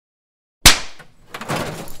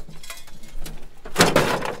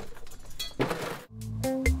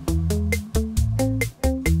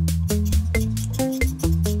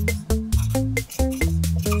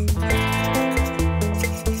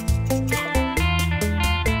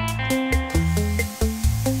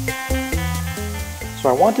So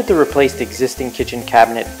I wanted to replace the existing kitchen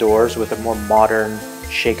cabinet doors with a more modern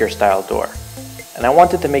shaker style door. And I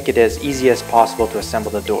wanted to make it as easy as possible to assemble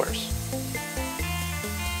the doors.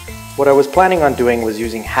 What I was planning on doing was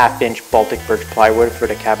using 1/2-inch Baltic birch plywood for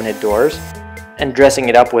the cabinet doors and dressing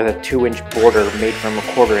it up with a 2-inch border made from a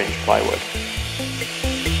 1/4-inch plywood.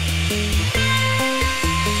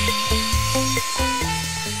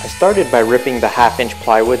 I started by ripping the 1/2-inch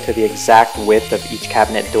plywood to the exact width of each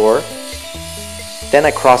cabinet door. Then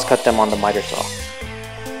I cross-cut them on the miter saw.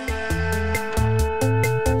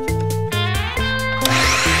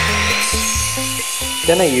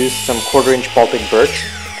 Then I used some 1/4-inch Baltic birch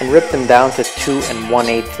and ripped them down to 2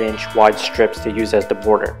 1/8 inch wide strips to use as the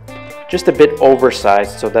border. Just a bit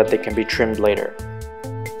oversized so that they can be trimmed later.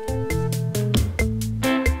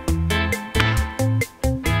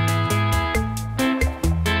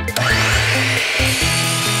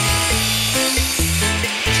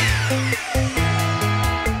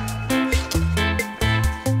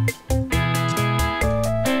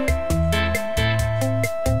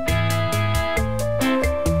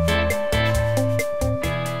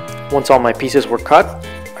 Once all my pieces were cut,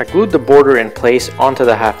 I glued the border in place onto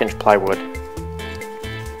the 1/2-inch plywood.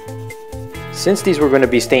 Since these were going to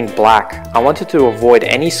be stained black, I wanted to avoid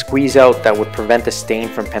any squeeze out that would prevent the stain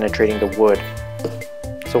from penetrating the wood.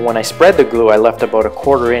 So when I spread the glue, I left about a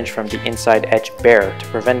 1/4 inch from the inside edge bare to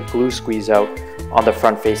prevent glue squeeze out on the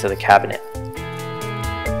front face of the cabinet.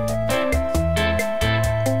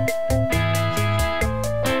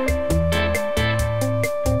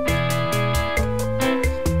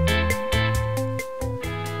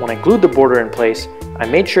 When I glued the border in place, I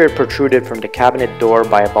made sure it protruded from the cabinet door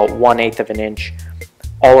by about 1/8 of an inch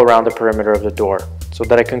all around the perimeter of the door, so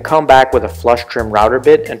that I can come back with a flush trim router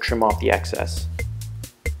bit and trim off the excess.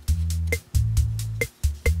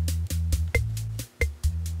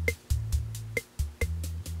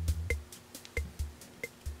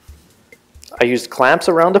 I used clamps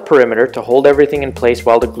around the perimeter to hold everything in place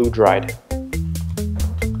while the glue dried.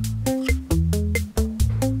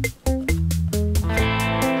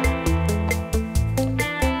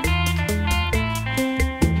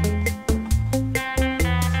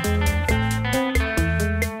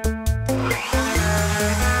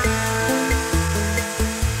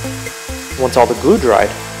 Once all the glue dried,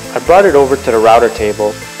 I brought it over to the router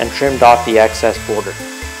table and trimmed off the excess border.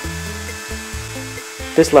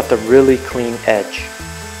 This left a really clean edge.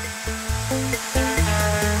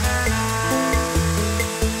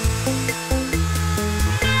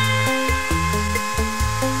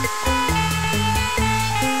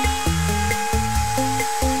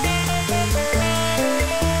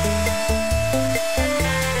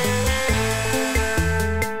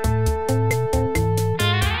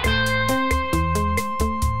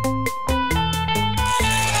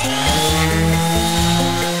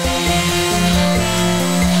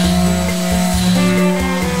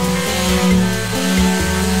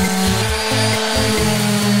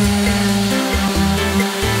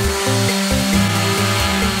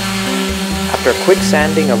 After a quick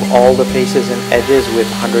sanding of all the faces and edges with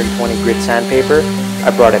 120 grit sandpaper,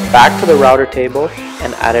 I brought it back to the router table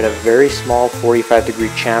and added a very small 45-degree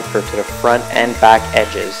chamfer to the front and back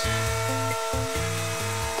edges.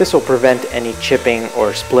 This will prevent any chipping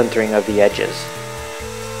or splintering of the edges.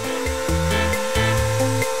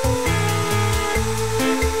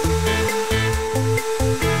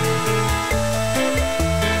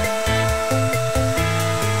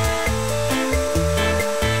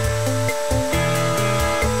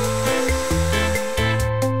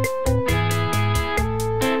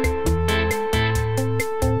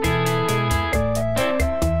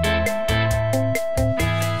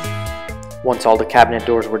 Once all the cabinet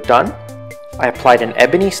doors were done, I applied an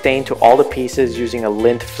ebony stain to all the pieces using a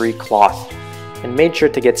lint-free cloth and made sure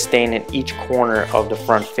to get stain in each corner of the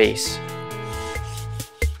front face.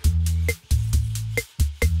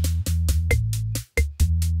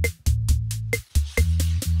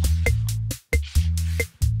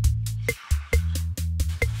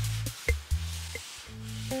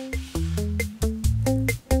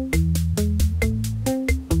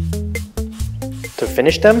 To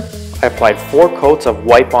finish them, I applied 4 coats of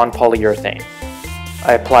wipe-on polyurethane.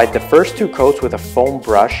 I applied the first 2 coats with a foam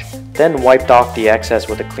brush, then wiped off the excess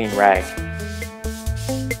with a clean rag.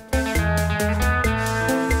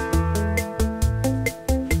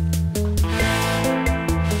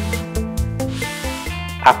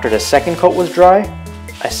 After the second coat was dry,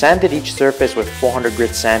 I sanded each surface with 400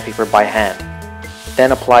 grit sandpaper by hand,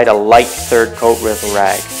 then applied a light third coat with a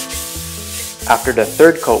rag. After the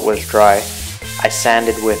third coat was dry, I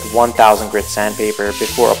sanded with 1000 grit sandpaper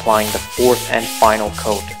before applying the 4th and final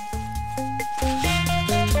coat.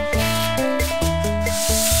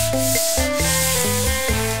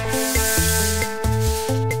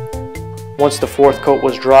 Once the fourth coat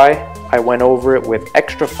was dry, I went over it with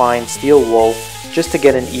extra fine steel wool just to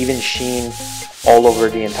get an even sheen all over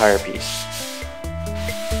the entire piece.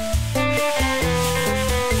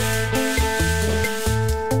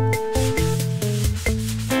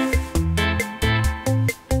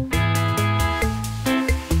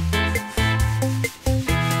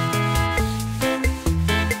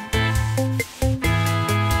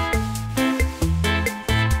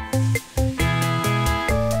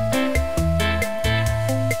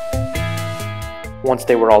 Once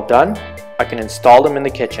they were all done, I can install them in the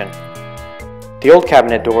kitchen. The old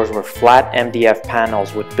cabinet doors were flat MDF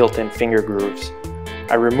panels with built-in finger grooves.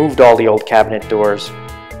 I removed all the old cabinet doors,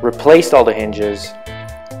 replaced all the hinges,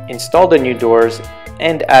 installed the new doors,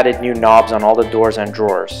 and added new knobs on all the doors and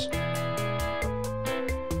drawers.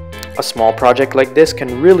 A small project like this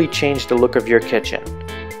can really change the look of your kitchen.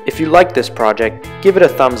 If you like this project, give it a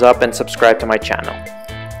thumbs up and subscribe to my channel.